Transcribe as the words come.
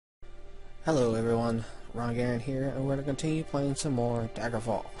Hello everyone, Ron Garen here, and we're going to continue playing some more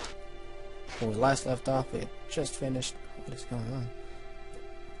Daggerfall. When we last left off, we had just finished... What is going on?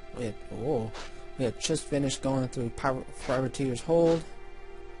 We had just finished going through Privateer's Hold,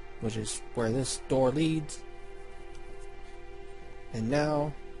 which is where this door leads. And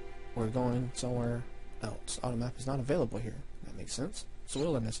now, we're going somewhere else. Auto map is not available here. That makes sense. It's a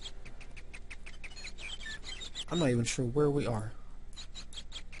wilderness. I'm not even sure where we are.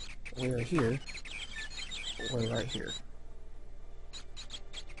 We're here. We're right here.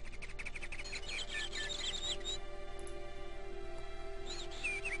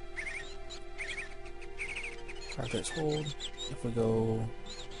 Privateer's Hold. If we go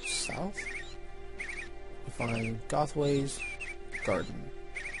south, we find Gothway's Garden.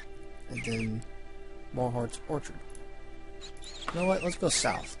 And then Moreheart's Orchard. You know what? Let's go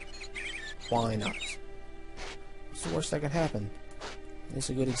south. Why not? What's the worst that could happen? It's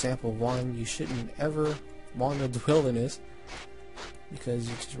a good example of why you shouldn't ever wander the wilderness, because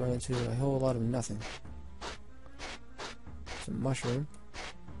you just run into a whole lot of nothing. Some mushroom.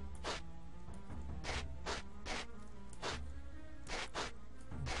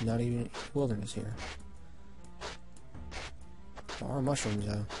 Not even wilderness here. There are mushrooms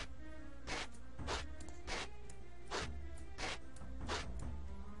though.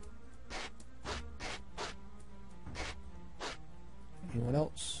 Anyone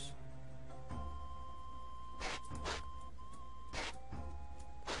else?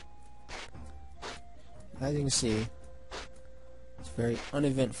 As you can see, it's very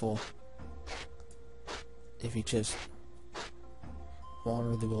uneventful if you just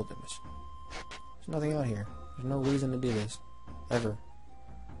wander the wilderness. There's nothing out here. There's no reason to do this. Ever.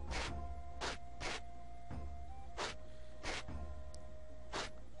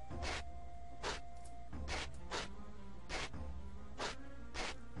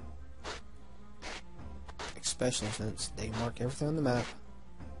 Especially since they mark everything on the map.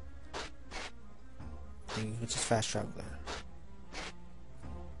 And you can just fast travel there.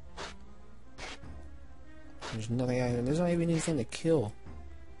 There's nothing out here. There's not even anything to kill.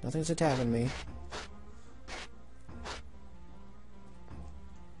 Nothing's attacking me.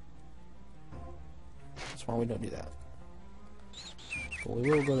 That's why we don't do that. But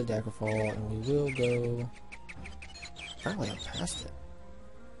we will go to Daggerfall, and we will go... Apparently I'm past it.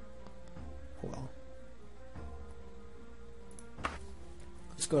 Oh well.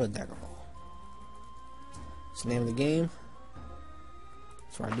 Let's go to Daggerfall. It's the name of the game.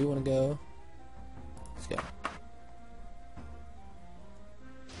 That's where I do want to go. Let's go.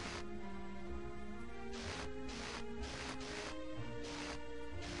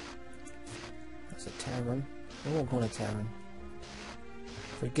 That's a tavern. We won't go in a tavern.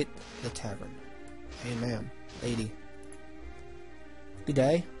 Forget the tavern. Hey ma'am, lady. Good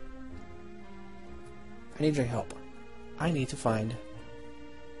day. I need your help. I need to find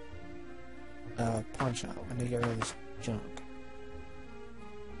a pawn shop. I need to get rid of this junk.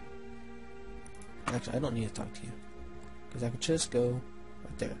 Actually, I don't need to talk to you, because I could just go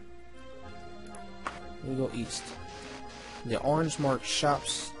right there. We go east. The orange marked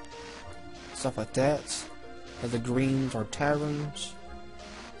shops, stuff like that. The greens are taverns,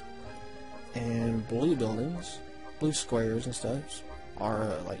 and blue buildings, blue squares and stuff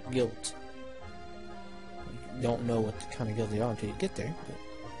are like guilds. You don't know what kind of guild they are until you get there, but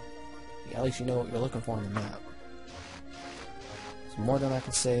at least you know what you're looking for on the map. It's more than I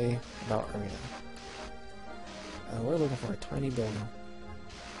can say about Arena. We're looking for a tiny building.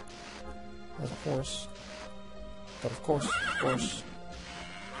 There's a horse. But of course, cows.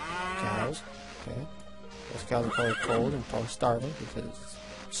 Okay. Those cows are probably cold and probably starving because it's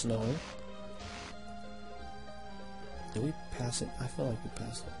snowing. Did we pass it? I feel like we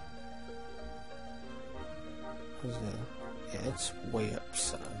passed it. What's that? Yeah, it's way up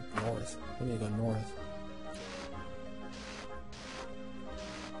north. We need to go north.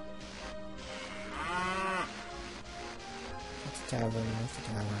 Tavern, that's the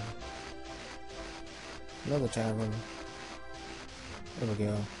tavern. Another tavern. There we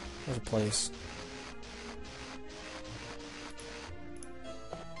go. There's a place.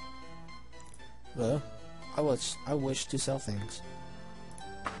 Well, I wish to sell things.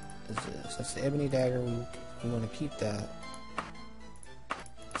 That's the ebony dagger. We want to keep that.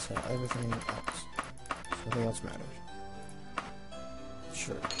 Sell everything else. Nothing else matters.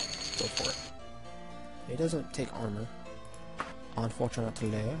 Sure, go for it. It doesn't take armor.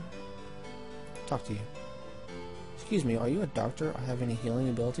 Unfortunately. Talk to you. Excuse me, are you a doctor or have any healing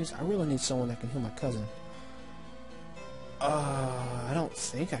abilities? I really need someone that can heal my cousin. I don't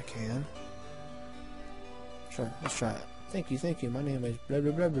think I can. Sure, let's try it. Thank you, my name is blah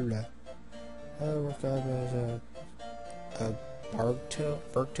blah blah blah blah. Rough a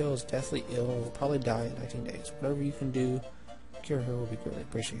Bergtail is deathly ill and will probably die in 19 days. Whatever you can do, cure her will be greatly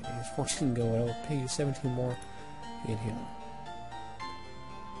appreciated. He has 14 go, and I will pay you 17 more. You can heal him.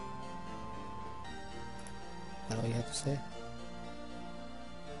 Is that all you have to say?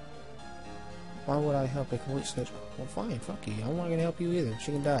 Why would I help a complete stranger? Well, fine, fuck you. I'm not gonna help you either.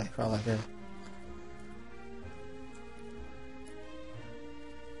 She can die, for all I care.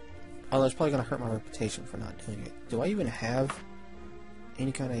 Although it's probably gonna hurt my reputation for not doing it. Do I even have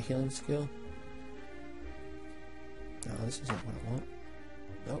any kind of healing skill? No, this isn't what I want.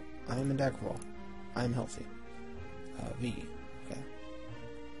 Nope, I am in Daggerfall. I am healthy. V. Okay.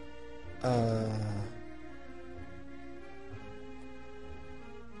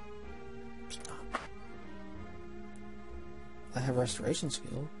 Stop. I have restoration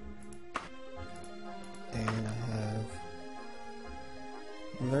skill. And I have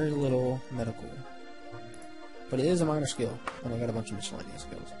very little medical. But it is a minor skill, and I got a bunch of miscellaneous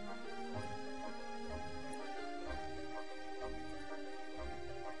skills.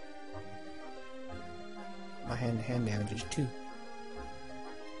 My hand-to-hand damage is 2.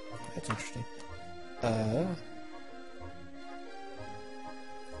 That's interesting.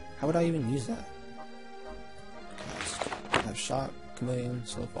 How would I even use that? I have shock, chameleon,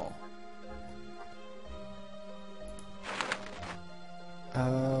 slow fall.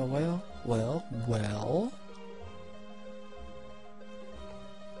 Well.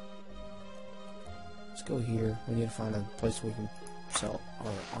 Let's go here. We need to find a place where we can sell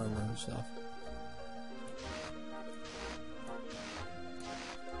our armor and stuff.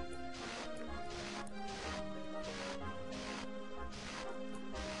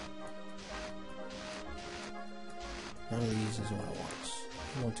 None of these is what I want.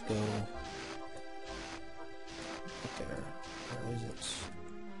 I want to go up there. Where is it?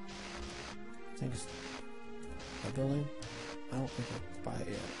 I think it's that building. I don't think I'll buy it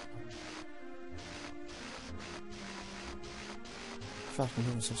yet. I feel like I'm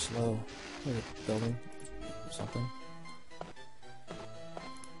moving so slow. Look at the building or something.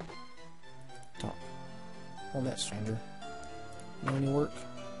 Talk. Hold that, stranger. Know any work?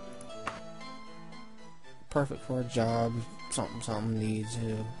 Perfect for a job. Something needs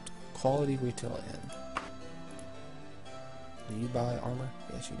a quality retail inn. Do you buy armor?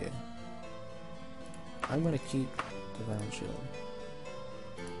 Yes, you do. I'm gonna keep the round shield.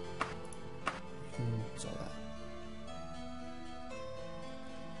 You can sell that.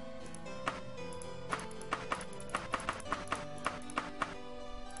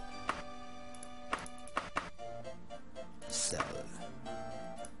 Sell it.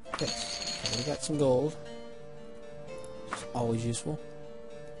 Okay, so we got some gold. It's always useful.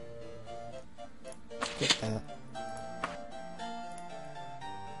 Get that.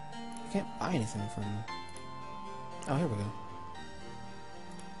 You can't buy anything from... Oh, here we go.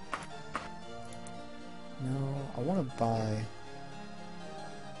 No, I want to buy...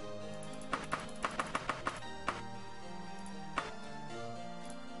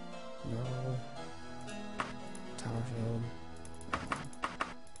 No. Tower shield.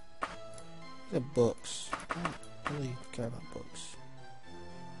 The books. I don't really care about books.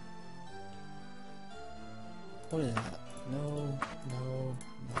 What is that? No.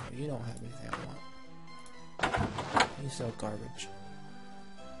 You don't have anything I want. You sell garbage.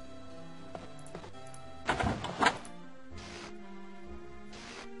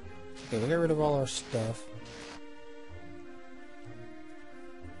 Okay, we got rid of all our stuff.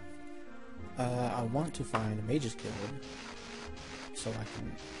 I want to find a Mage's Guild so I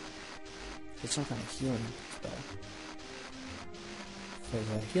can get some kind of healing spell. Because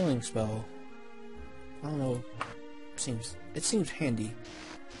a healing spell, I don't know, it seems handy.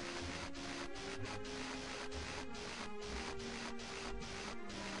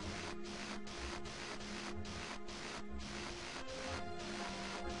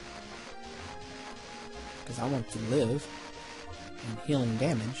 Because I want to live, and healing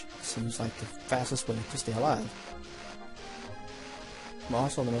damage seems like the fastest way to stay alive. But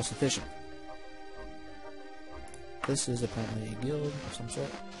also the most efficient. This is apparently a guild of some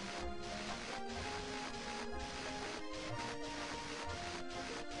sort.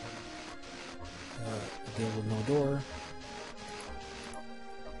 A guild with no door.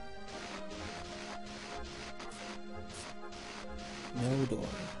 No door.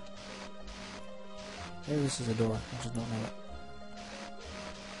 Maybe this is a door, I just don't know it.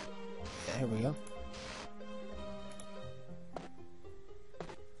 Yeah, here we go.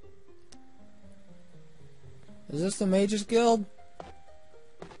 Is this the Mage's Guild?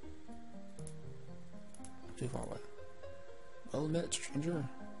 Too far away. Well met, stranger.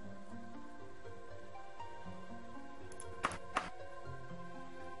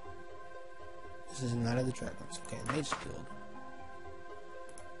 This is Night of the Dragons. Okay, Mage Guild.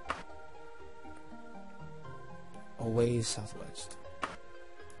 Away southwest.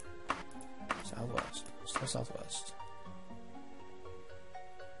 Southwest. Still southwest.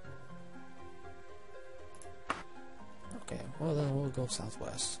 Okay, well then we'll go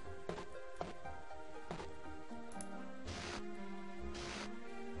southwest.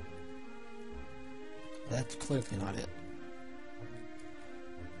 That's clearly not it.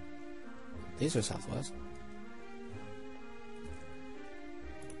 These are southwest.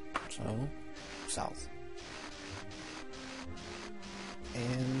 So, south.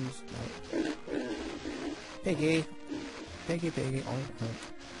 And, no. Piggy! Piggy, piggy, onk, onk.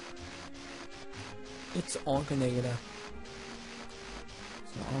 It's Onkanegada.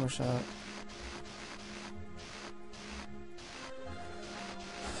 It's an armor shot.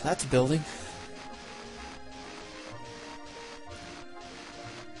 That's a building.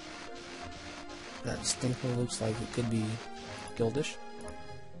 That distinctly looks like it could be Guildish.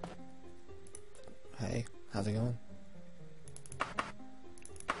 Hey, how's it going?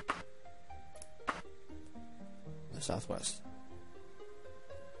 The southwest.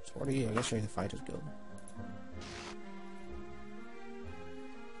 So what are you? I guess you're the Fighters Guild.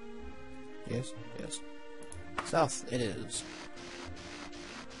 Yes? Yes. South it is.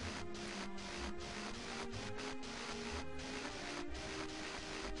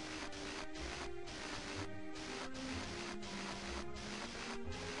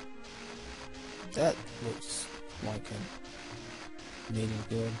 That looks like a native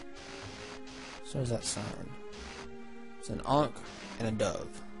guild. So is that sign? It's an ankh and a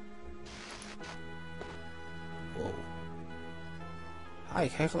dove. Whoa. Hi,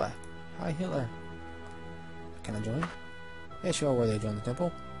 Hitler. Hi, Hitler. Can I join? Yeah, sure, where they join the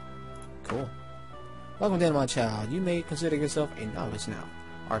temple. Cool. Welcome to my child. You may consider yourself a novice now.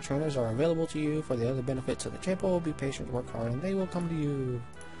 Our trainers are available to you for the other benefits of the temple. Be patient, work hard, and they will come to you.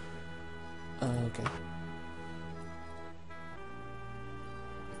 Okay.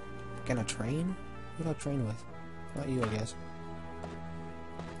 Can I train? Who do I train with? Not you, I guess.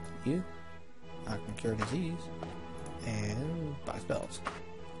 You? I can cure disease. And buy spells.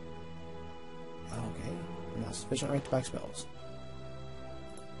 Okay. Not sufficient rank to buy spells.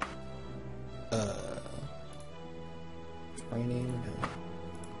 Training. No.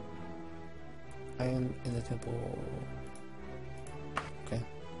 I am in the temple. Okay.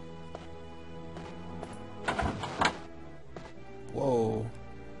 Whoa.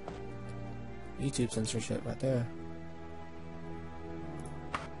 YouTube censorship right there.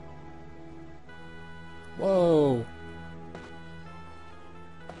 Whoa.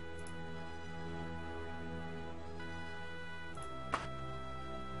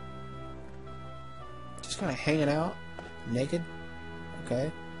 Just kind of hanging out, naked.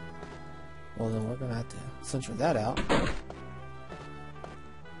 Okay. Well, then we're gonna have to censor that out.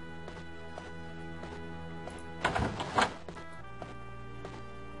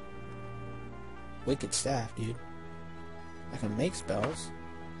 Wicked staff, dude. I can make spells.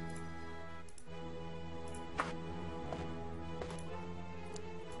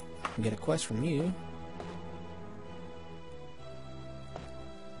 I can get a quest from you.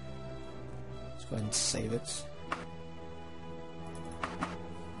 Let's go ahead and save it.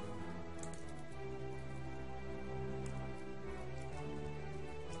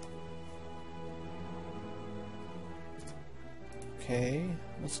 Okay,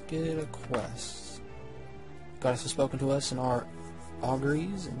 let's get a quest. Goddess has spoken to us in our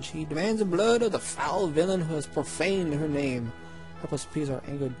auguries, and she demands the blood of the foul villain who has profaned her name. Help us appease our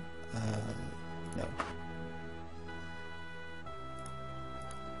angered... no.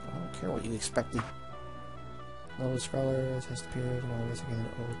 I don't care what you expected. Level scholars has appeared while this again.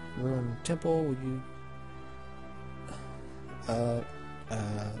 Ruined temple, would you...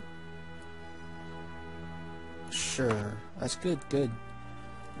 Sure. That's good, good.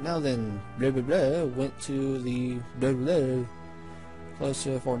 Now then, blah blah blah, went to the blah blah, close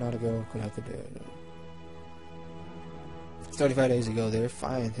to a fortnight ago, could have to do it. 35 days ago there,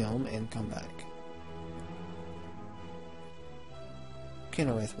 find him and come back.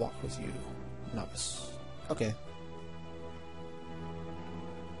 Kinnereth walk with you, novice. Okay.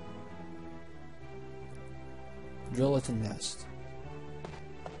 Drill at the nest.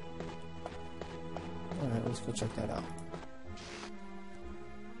 Alright, let's go check that out.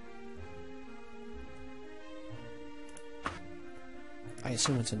 I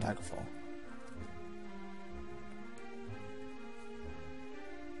assume it's in Daggerfall.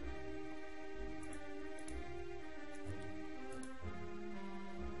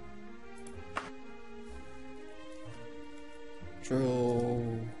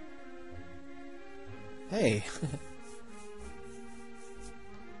 Drill. Hey.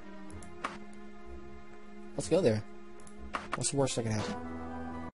 Let's go there. What's the worst that can happen?